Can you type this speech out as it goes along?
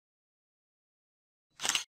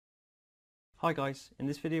Hi guys, in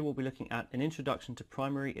this video we'll be looking at an introduction to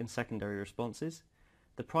primary and secondary responses,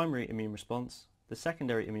 the primary immune response, the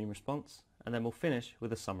secondary immune response, and then we'll finish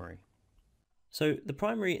with a summary. So the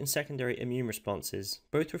primary and secondary immune responses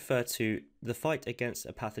both refer to the fight against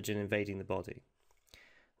a pathogen invading the body.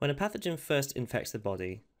 When a pathogen first infects the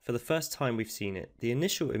body, for the first time we've seen it, the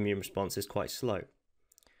initial immune response is quite slow.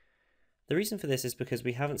 The reason for this is because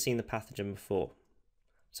we haven't seen the pathogen before.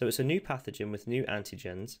 So it's a new pathogen with new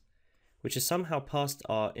antigens, which has somehow passed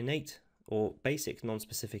our innate or basic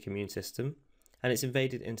non-specific immune system, and it's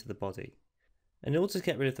invaded into the body. And in order to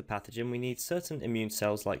get rid of the pathogen, we need certain immune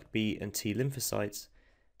cells like B and T lymphocytes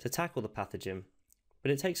to tackle the pathogen,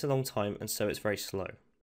 but it takes a long time and so it's very slow.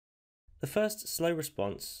 The first slow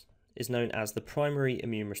response is known as the primary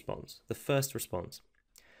immune response, the first response.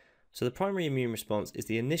 So the primary immune response is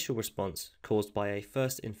the initial response caused by a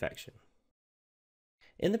first infection.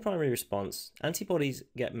 In the primary response, antibodies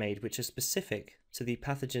get made which are specific to the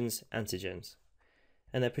pathogen's antigens,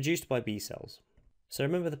 and they're produced by B cells. So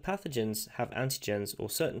remember, the pathogens have antigens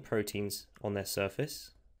or certain proteins on their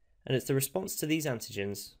surface, and it's the response to these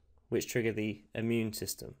antigens which trigger the immune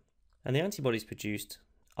system. And the antibodies produced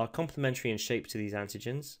are complementary in shape to these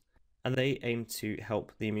antigens, and they aim to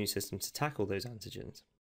help the immune system to tackle those antigens.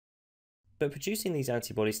 But producing these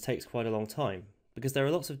antibodies takes quite a long time, because there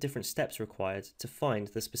are lots of different steps required to find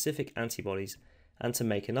the specific antibodies and to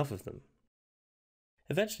make enough of them.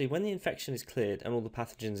 Eventually, when the infection is cleared and all the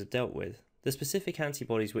pathogens are dealt with, the specific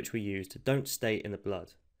antibodies which we used don't stay in the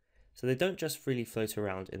blood. So they don't just freely float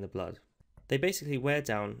around in the blood. They basically wear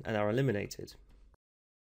down and are eliminated.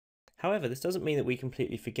 However, this doesn't mean that we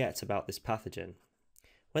completely forget about this pathogen.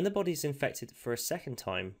 When the body is infected for a second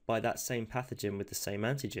time by that same pathogen with the same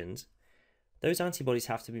antigens, those antibodies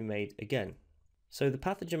have to be made again. So the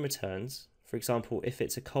pathogen returns. For example, if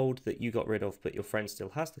it's a cold that you got rid of but your friend still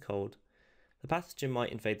has the cold, the pathogen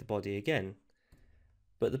might invade the body again.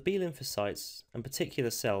 But the B lymphocytes and particular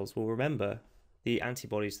cells will remember the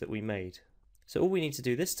antibodies that we made. So all we need to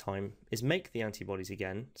do this time is make the antibodies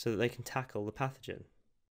again so that they can tackle the pathogen.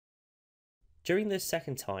 During this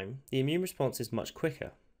second time, the immune response is much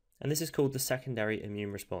quicker, and this is called the secondary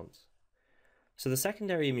immune response. So the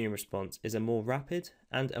secondary immune response is a more rapid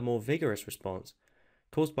and a more vigorous response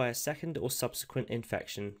caused by a second or subsequent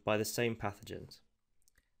infection by the same pathogens.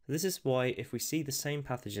 This is why if we see the same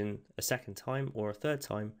pathogen a second time or a third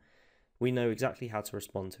time, we know exactly how to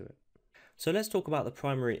respond to it. So let's talk about the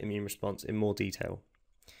primary immune response in more detail.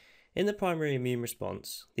 In the primary immune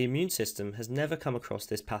response, the immune system has never come across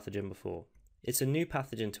this pathogen before. It's a new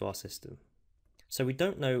pathogen to our system. So we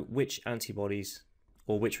don't know which antibodies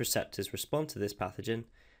or which receptors respond to this pathogen,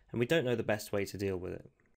 and we don't know the best way to deal with it.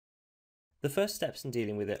 The first steps in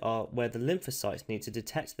dealing with it are where the lymphocytes need to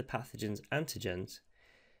detect the pathogen's antigens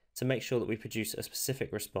to make sure that we produce a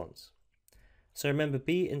specific response. So remember,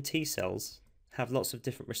 B and T cells have lots of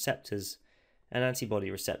different receptors and antibody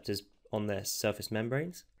receptors on their surface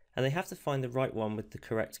membranes, and they have to find the right one with the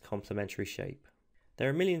correct complementary shape. There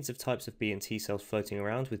are millions of types of B and T cells floating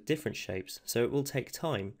around with different shapes, so it will take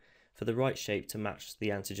time for the right shape to match the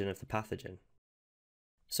antigen of the pathogen.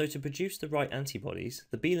 So to produce the right antibodies,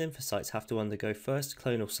 the B lymphocytes have to undergo first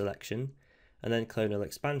clonal selection and then clonal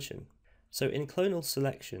expansion. So in clonal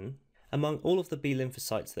selection, among all of the B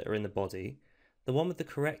lymphocytes that are in the body, the one with the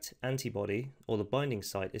correct antibody or the binding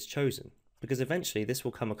site is chosen, because eventually this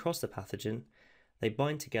will come across the pathogen, they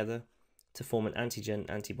bind together to form an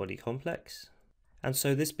antigen-antibody complex, and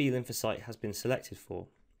so this B lymphocyte has been selected for.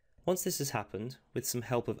 Once this has happened, with some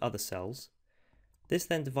help of other cells, this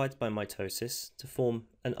then divides by mitosis to form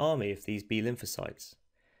an army of these B lymphocytes.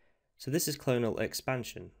 So this is clonal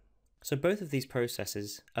expansion. So both of these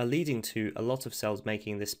processes are leading to a lot of cells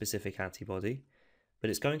making this specific antibody, but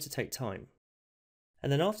it's going to take time.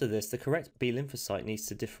 And then after this, the correct B lymphocyte needs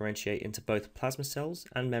to differentiate into both plasma cells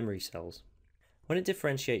and memory cells. When it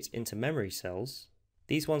differentiates into memory cells,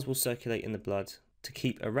 these ones will circulate in the blood to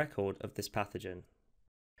keep a record of this pathogen.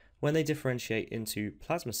 When they differentiate into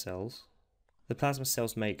plasma cells, the plasma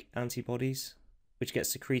cells make antibodies, which get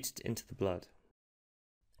secreted into the blood.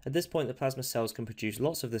 At this point, the plasma cells can produce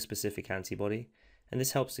lots of the specific antibody, and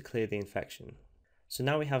this helps to clear the infection. So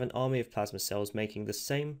now we have an army of plasma cells making the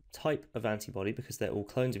same type of antibody because they're all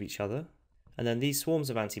clones of each other, and then these swarms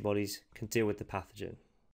of antibodies can deal with the pathogen.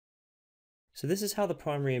 So this is how the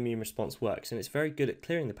primary immune response works, and it's very good at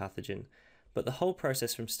clearing the pathogen, but the whole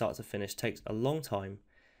process from start to finish takes a long time,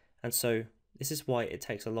 and so this is why it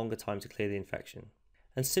takes a longer time to clear the infection.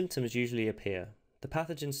 And symptoms usually appear. The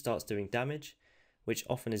pathogen starts doing damage, which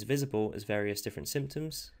often is visible as various different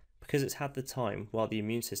symptoms, because it's had the time while the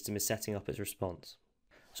immune system is setting up its response.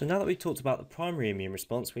 So now that we've talked about the primary immune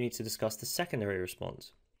response, we need to discuss the secondary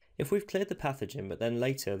response. If we've cleared the pathogen, but then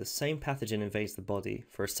later the same pathogen invades the body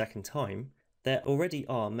for a second time, there already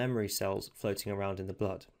are memory cells floating around in the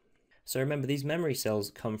blood. So remember, these memory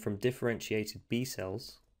cells come from differentiated B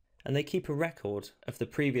cells, and they keep a record of the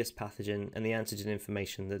previous pathogen and the antigen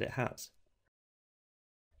information that it has.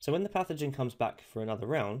 So when the pathogen comes back for another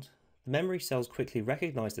round, the memory cells quickly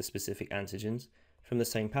recognize the specific antigens from the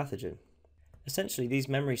same pathogen. Essentially, these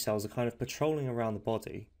memory cells are kind of patrolling around the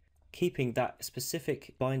body, keeping that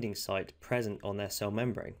specific binding site present on their cell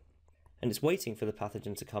membrane, and it's waiting for the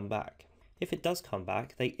pathogen to come back. If it does come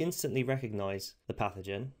back, they instantly recognize the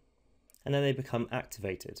pathogen, and then they become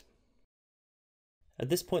activated. At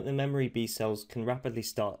this point, the memory B cells can rapidly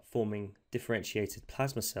start forming differentiated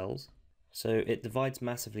plasma cells, so it divides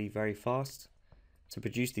massively very fast to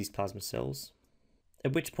produce these plasma cells,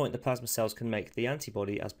 at which point the plasma cells can make the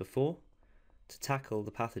antibody as before to tackle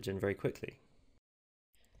the pathogen very quickly.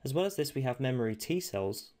 As well as this, we have memory T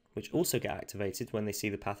cells, which also get activated when they see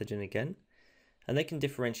the pathogen again, and they can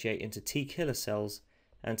differentiate into T killer cells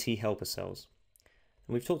and T helper cells.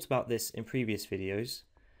 And we've talked about this in previous videos,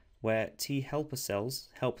 where T helper cells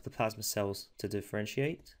help the plasma cells to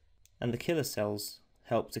differentiate, and the killer cells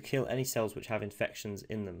help to kill any cells which have infections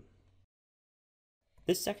in them.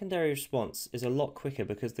 This secondary response is a lot quicker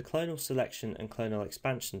because the clonal selection and clonal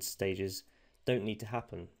expansion stages don't need to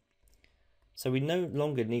happen. So we no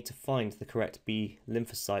longer need to find the correct B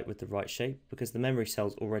lymphocyte with the right shape because the memory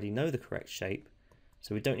cells already know the correct shape,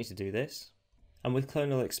 so we don't need to do this. And with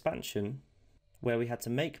clonal expansion, where we had to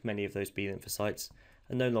make many of those B lymphocytes,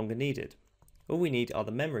 are no longer needed. All we need are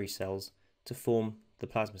the memory cells to form the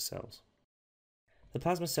plasma cells. The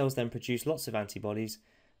plasma cells then produce lots of antibodies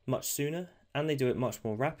much sooner, and they do it much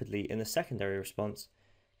more rapidly in the secondary response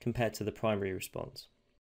compared to the primary response.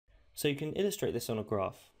 So you can illustrate this on a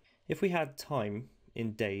graph. If we had time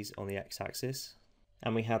in days on the x-axis,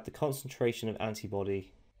 and we had the concentration of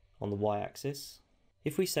antibody on the y-axis,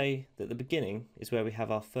 if we say that the beginning is where we have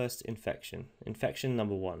our first infection, infection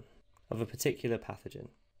number 1, of a particular pathogen.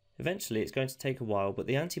 Eventually it's going to take a while, but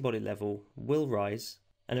the antibody level will rise,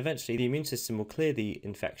 and eventually the immune system will clear the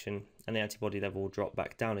infection and the antibody level will drop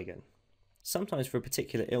back down again. Sometimes for a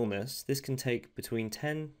particular illness, this can take between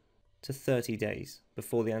 10 to 30 days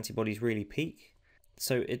before the antibodies really peak.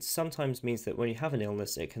 So it sometimes means that when you have an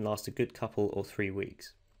illness, it can last a good couple or 3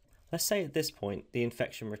 weeks. Let's say at this point the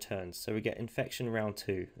infection returns, so we get infection round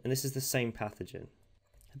 2, and this is the same pathogen.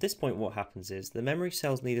 At this point what happens is the memory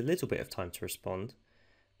cells need a little bit of time to respond,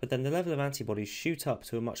 but then the level of antibodies shoot up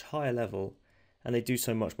to a much higher level, and they do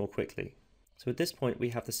so much more quickly. So at this point we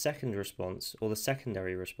have the second response, or the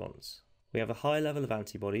secondary response. We have a high level of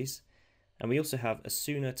antibodies, and we also have a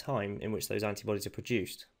sooner time in which those antibodies are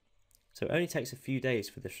produced. So it only takes a few days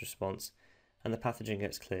for this response, and the pathogen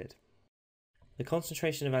gets cleared. The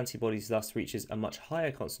concentration of antibodies thus reaches a much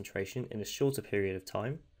higher concentration in a shorter period of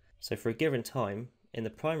time. So for a given time, in the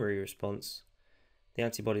primary response, the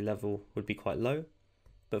antibody level would be quite low,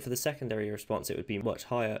 but for the secondary response it would be much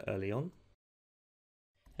higher early on.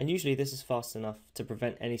 And usually this is fast enough to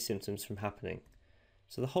prevent any symptoms from happening.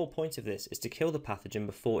 So the whole point of this is to kill the pathogen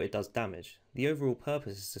before it does damage. The overall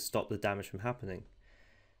purpose is to stop the damage from happening.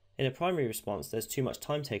 In a primary response, there's too much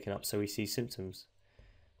time taken up, so we see symptoms.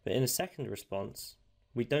 But in a second response,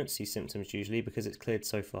 we don't see symptoms usually because it's cleared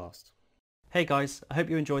so fast. Hey guys, I hope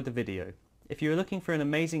you enjoyed the video. If you are looking for an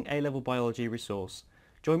amazing A-level biology resource,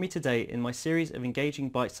 join me today in my series of engaging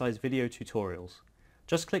bite-sized video tutorials.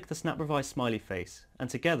 Just click the Snap Revise smiley face, and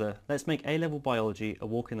together let's make A-level biology a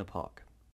walk in the park.